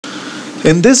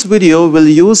In this video, we'll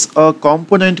use a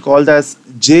component called as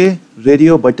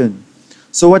JRadioButton.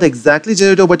 So what exactly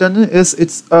JRadioButton is?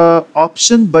 It's a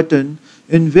option button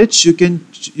in which you can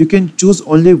choose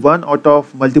only one out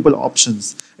of multiple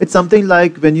options. It's something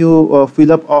like when you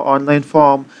fill up an online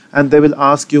form and they will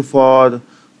ask you for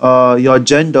your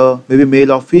gender, maybe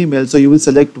male or female. So you will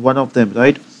select one of them,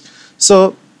 right?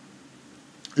 So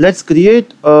let's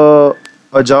create a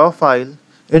Java file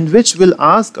in which we'll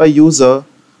ask a user.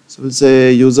 So we'll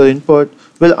say user input.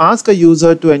 We'll ask a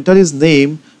user to enter his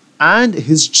name and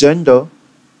his gender.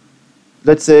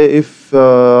 Let's say if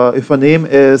a name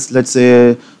is, let's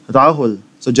say, Rahul,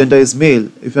 so gender is male.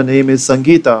 If your name is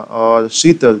Sangeeta or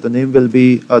Sheetal, the name will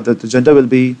be the gender will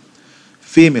be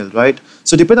female, right?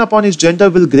 So depending upon his gender,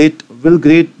 will grade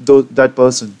that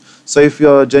person. So if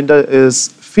your gender is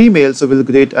female, so we'll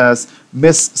grade as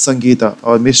Miss Sangeeta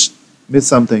or Miss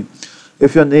something.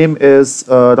 If your name is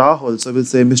Rahul, so we'll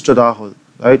say Mr. Rahul,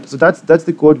 right? So that's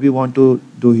the code we want to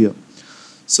do here.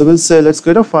 So we'll say let's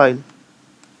create a file,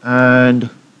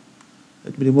 and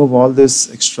let me remove all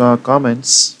these extra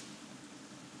comments.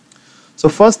 So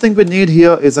first thing we need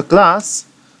here is a class.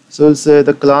 So we'll say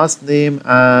the class name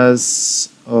as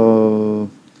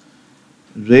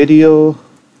radio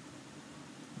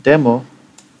demo.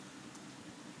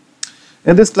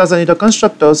 In this class I need a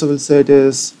constructor, so we'll say it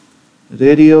is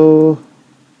radio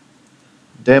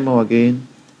demo again.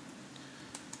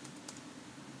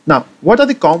 Now, what are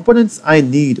the components I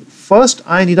need? First,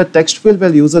 I need a text field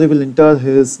where user will enter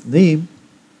his name.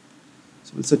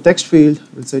 So we'll say text field,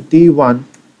 we'll say T1.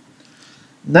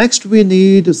 Next, we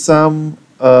need some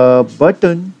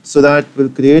button, so that will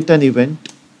create an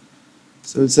event.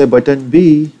 So we'll say button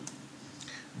B.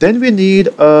 Then we need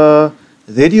a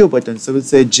radio button. So we'll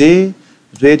say J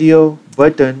radio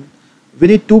button. We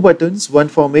need two buttons, one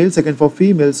for male, second for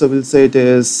female. So we'll say it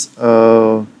is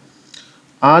R1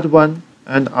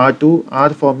 and R2,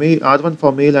 R1 for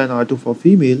male and R2 for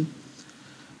female.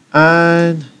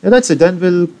 And yeah, that's it. Then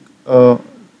we'll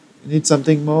need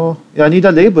something more. Yeah, I need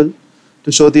a label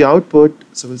to show the output.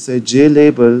 So we'll say J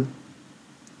label,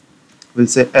 we'll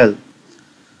say L.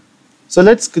 So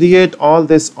let's create all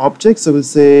these objects. So we'll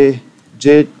say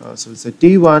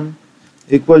T1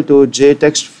 equal to J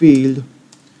text field,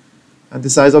 and the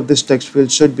size of this text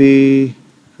field should be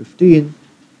 15.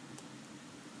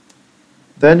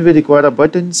 Then we require a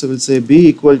button, so we'll say B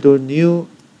equal to new.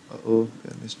 I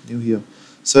missed new here.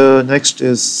 So next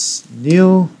is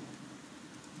new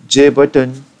J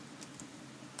button,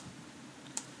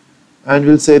 and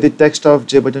we'll say the text of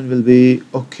J button will be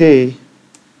okay.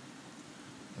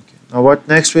 Now what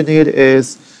next we need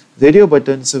is radio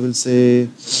button, so we'll say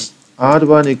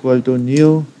R1 equal to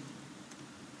new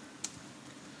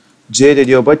J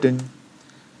radio button.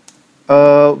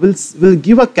 We'll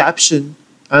give a caption,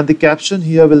 and the caption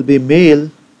here will be male,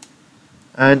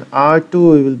 and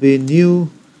R2 will be new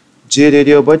J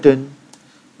radio button.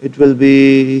 It will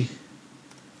be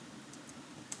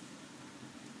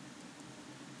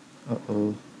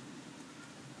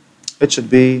it should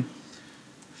be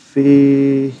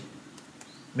female.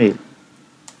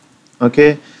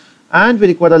 Okay, and we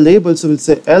require a label, so we'll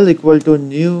say L equal to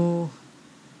new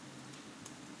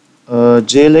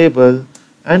J label,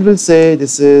 and we'll say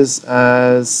this is,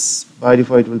 as by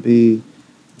default it will be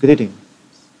greeting.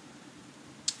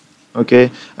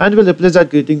 Okay, and we'll replace that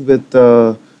greeting with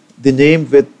the name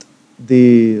with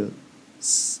the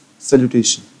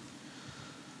salutation.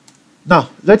 Now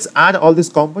let's add all these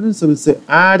components. So we'll say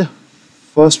add.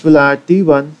 First we'll add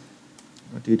T1,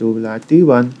 T2 will add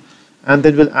T1, and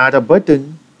then we'll add a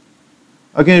button.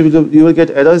 Again, you will get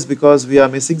errors because we are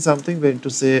missing something. We need to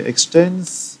say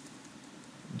extends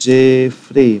J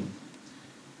frame.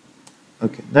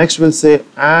 Okay, next we'll say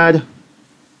add.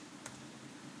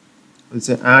 We'll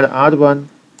say add R1,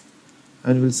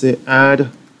 and we'll say add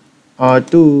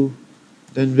R2.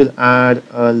 Then we'll add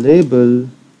a label.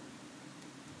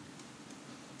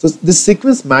 So this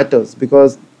sequence matters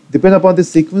because depending upon the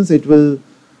sequence, it will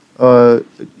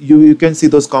you can see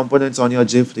those components on your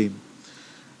J frame.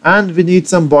 And we need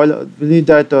some we need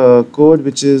that code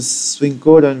which is swing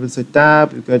code, and we'll say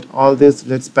tab. You get all this.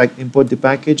 Let's import the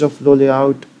package of flow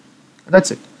layout, and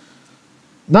that's it.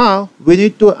 Now we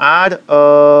need to add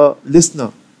a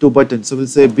listener to button. So we'll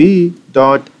say b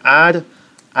dot add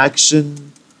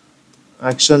action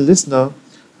listener,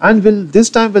 and this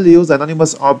time we'll use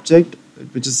anonymous object,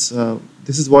 which is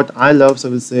this is what I love. So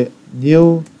we'll say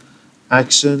new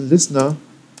action listener,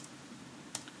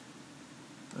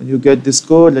 and you get this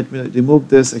code. Let me remove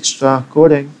this extra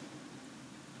coding,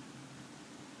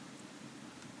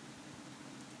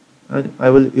 and I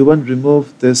will even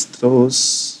remove this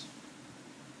throws.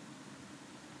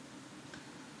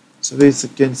 So we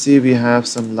can see we have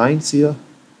some lines here.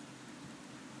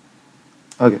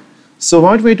 Okay. So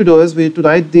what we need to do is we need to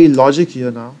write the logic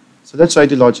here now. So let's write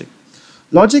the logic.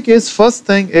 Logic is, first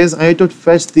thing is I need to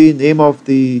fetch the name of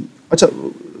the.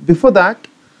 Before that,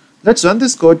 let's run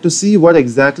this code to see what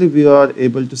exactly we are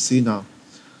able to see now.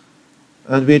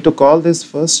 And we need to call this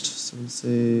first. So we'll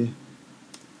say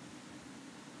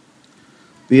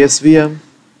PSVM,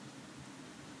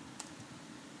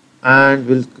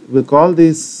 and we'll call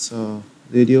this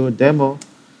radio demo.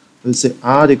 We'll say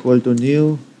R equal to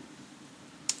new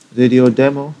radio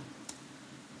demo.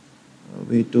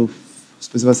 We need to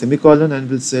specify semicolon, and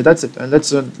we'll say that's it. And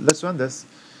let's run this.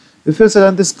 If you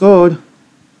run this code,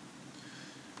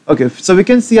 okay, so we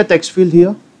can see a text field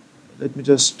here. Let me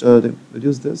just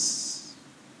reduce this.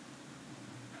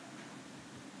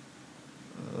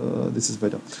 This is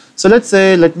better. So let's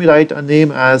say, let me write a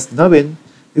name as Navin.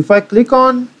 If I click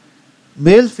on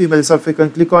male, female, so if I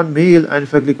can click on male, and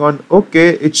if I click on OK,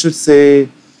 it should say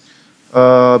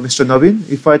Mr. Navin.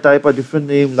 If I type a different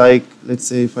name, like let's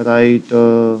say if I write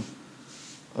a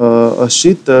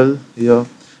Sheetal here,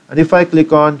 and if I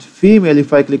click on female,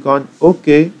 if I click on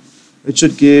OK, it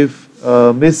should give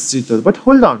Miss Sheetal. But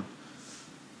hold on.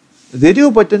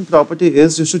 Radio button property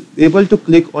is you should be able to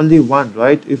click only one,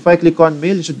 right? If I click on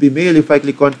male, it should be male. If I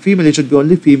click on female, it should be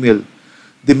only female.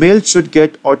 The male should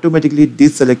get automatically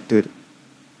deselected.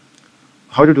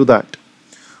 How to do that?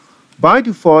 By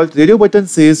default, radio button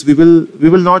says we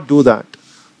will not do that.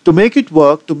 To make it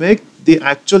work, to make the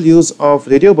actual use of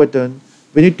radio button,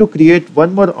 we need to create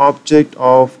one more object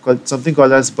of something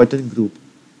called as button group.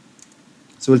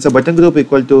 So we'll say button group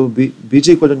equal to bg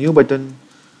equal to new button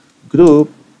group,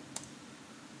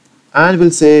 and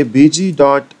we'll say bg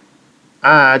dot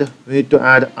add. We need to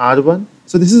add r1.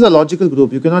 So this is a logical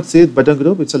group. You cannot say button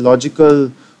group. It's a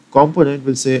logical component.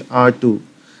 We'll say r2.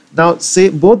 Now say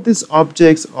both these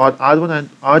objects, or r1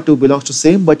 and r2, belongs to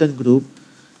same button group.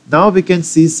 Now we can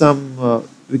see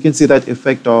that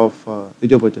effect of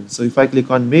radio button. So if I click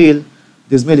on male,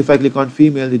 this male. If I click on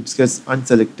female, it gets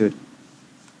unselected.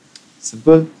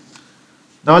 Simple.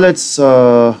 Now let's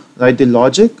write the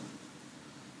logic.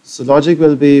 So logic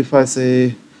will be, if I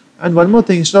say, and one more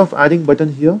thing, instead of adding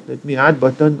button here, let me add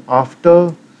button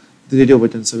after the radio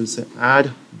button. So we'll say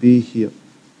add b here.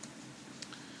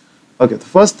 Okay, the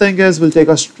first thing is we'll take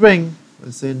a string.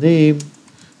 We'll say name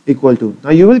equal to.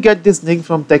 Now you will get this name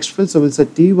from text field. So we'll say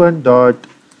t1 dot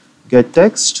get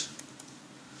text,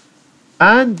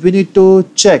 and we need to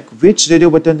check which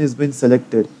radio button has been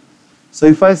selected. So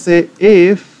if I say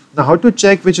if, now how to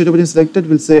check which radio button is selected?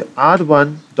 We'll say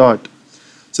r1 dot.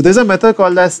 So there's a method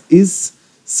called as is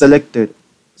selected.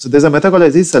 So there's a method called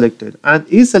as is selected, and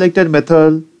is selected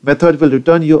method will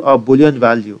return you a boolean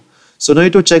value. So now you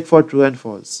need to check for true and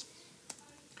false.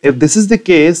 If this is the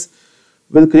case,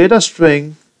 we'll create a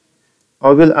string,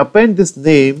 or we'll append this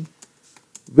name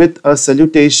with a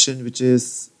salutation which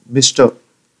is Mr.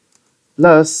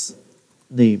 plus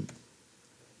name.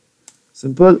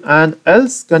 Simple. And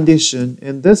else condition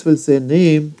in this will say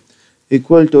name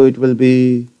equal to, it will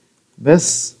be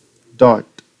miss dot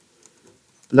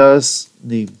plus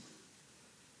name.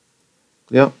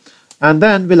 Clear? And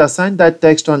then we'll assign that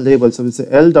text on label. So we'll say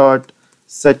l dot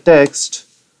set text,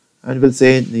 and we'll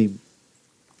say name.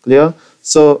 Clear?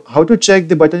 So how to check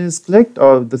the button is clicked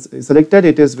or selected?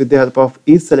 It is with the help of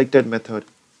is selected method.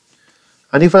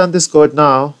 And if I run this code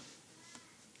now,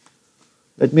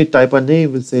 let me type a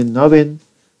name. We'll say Navin.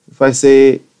 If I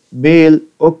say male,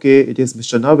 okay, it is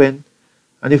Mr. Navin.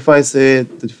 And if I say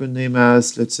the different name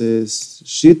as, let's say,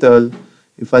 Sheetal,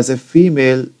 if I say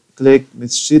female, click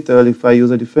Miss Sheetal. If I use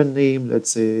a different name,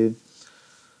 let's say,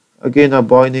 again, a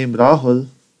boy named Rahul.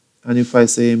 And if I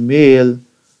say male,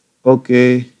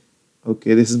 okay,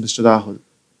 this is Mr. Rahul.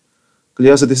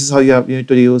 Clear? So this is how you need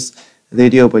to use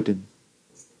radio button.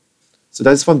 So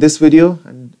that's from this video,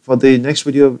 and for the next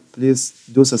video, please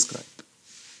do subscribe.